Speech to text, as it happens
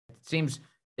It seems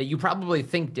that you probably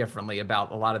think differently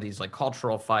about a lot of these like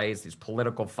cultural fights, these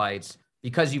political fights,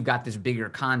 because you've got this bigger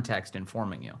context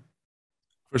informing you.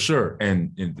 For sure.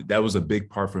 And that was a big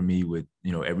part for me with,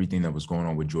 everything that was going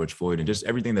on with George Floyd and just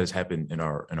everything that's happened in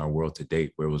our world to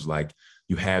date, where it was like,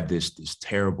 you have this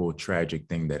terrible, tragic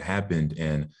thing that happened.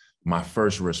 And my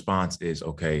first response is,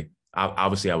 okay,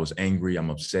 obviously I was angry, I'm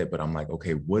upset, but I'm like,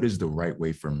 okay, what is the right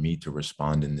way for me to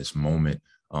respond in this moment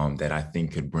that I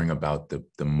think could bring about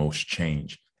the most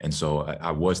change? And so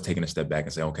I was taking a step back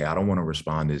and saying, okay, I don't want to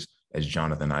respond as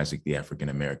Jonathan Isaac, the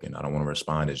African-American. I don't want to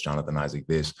respond as Jonathan Isaac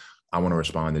this. I want to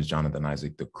respond as Jonathan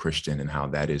Isaac, the Christian, and how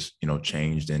that is,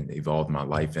 changed and evolved my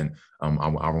life. And I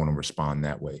want to respond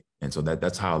that way. And so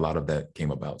that's how a lot of that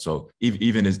came about. So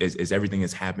even as everything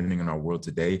is happening in our world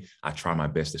today, I try my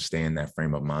best to stay in that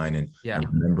frame of mind and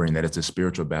remembering that it's a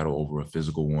spiritual battle over a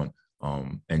physical one.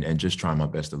 And just trying my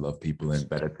best to love people,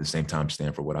 but at the same time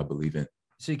stand for what I believe in.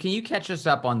 So can you catch us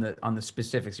up on the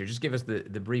specifics here? Just give us the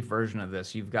brief version of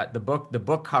this. You've got the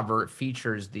book cover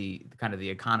features the kind of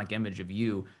the iconic image of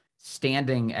you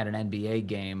standing at an NBA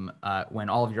game when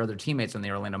all of your other teammates on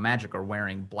the Orlando Magic are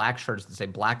wearing black shirts that say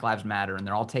Black Lives Matter, and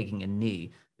they're all taking a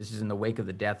knee. This is in the wake of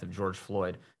the death of George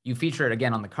Floyd. You feature it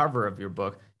again on the cover of your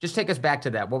book. Just take us back to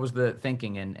that. What was the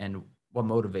thinking and what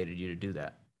motivated you to do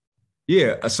that?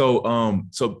 Yeah. So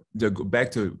to go back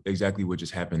to exactly what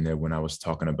just happened there when I was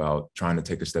talking about trying to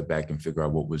take a step back and figure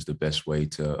out what was the best way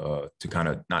to kind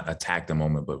of not attack the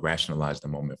moment, but rationalize the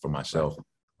moment for myself.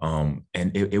 And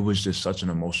it was just such an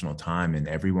emotional time, and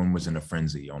everyone was in a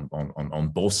frenzy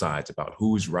on both sides about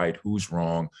who's right, who's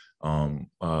wrong.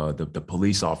 The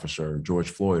police officer, George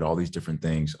Floyd, all these different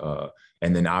things.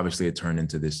 And then obviously it turned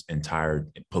into this entire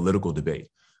political debate.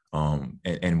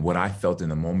 And what I felt in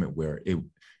the moment where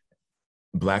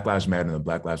Black Lives Matter and the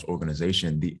Black Lives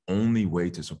organization, the only way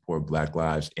to support Black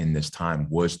lives in this time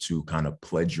was to kind of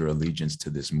pledge your allegiance to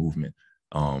this movement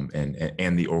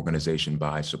and the organization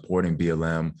by supporting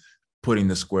BLM, putting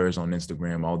the squares on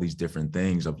Instagram, all these different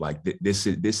things of like, this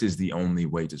is the only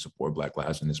way to support Black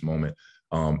lives in this moment.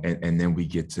 And then we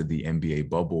get to the NBA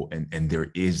bubble, and there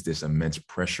is this immense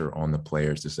pressure on the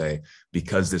players to say,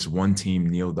 because this one team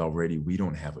kneeled already, we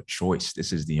don't have a choice.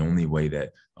 This is the only way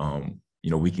that,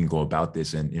 we can go about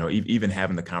this. And, even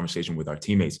having the conversation with our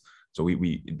teammates. So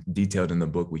we detailed in the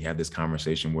book, we had this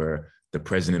conversation where the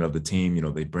president of the team,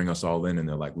 they bring us all in and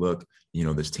they're like, look,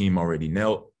 this team already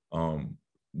knelt.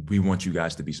 We want you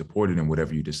guys to be supported in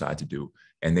whatever you decide to do.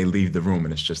 And they leave the room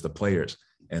and it's just the players.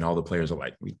 And all the players are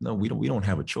like, no, we don't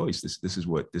have a choice. This is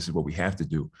what we have to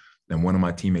do. And one of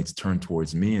my teammates turned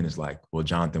towards me and is like, well,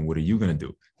 Jonathan, what are you going to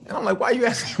do? And I'm like, why are you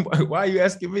asking me?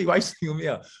 Why are you singling me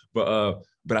out?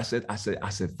 But I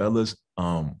said, fellas,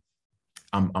 I'm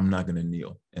not going to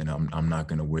kneel, and I'm not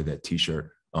going to wear that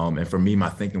t-shirt. And for me, my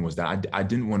thinking was that I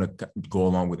didn't want to go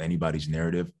along with anybody's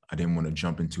narrative. I didn't want to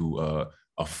jump into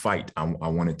a fight. I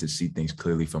wanted to see things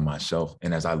clearly for myself.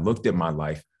 And as I looked at my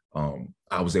life,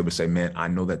 I was able to say, man, I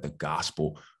know that the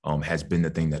gospel has been the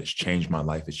thing that has changed my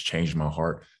life. It's changed my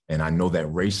heart. And I know that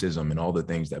racism and all the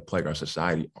things that plague our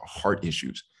society are heart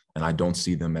issues. And I don't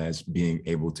see them as being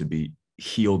able to be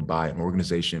healed by an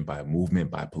organization, by a movement,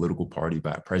 by a political party,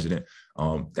 by a president,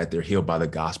 that they're healed by the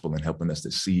gospel and helping us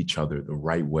to see each other the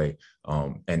right way,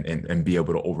 and be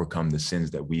able to overcome the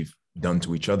sins that we've done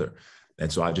to each other. And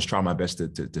so I just try my best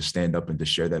to stand up and to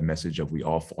share that message of we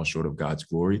all fall short of God's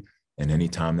glory. And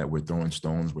anytime that we're throwing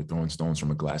stones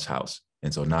from a glass house.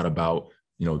 And so not about,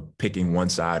 picking one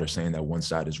side or saying that one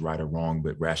side is right or wrong,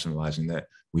 but rationalizing that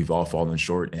we've all fallen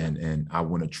short, and I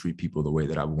want to treat people the way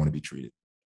that I want to be treated.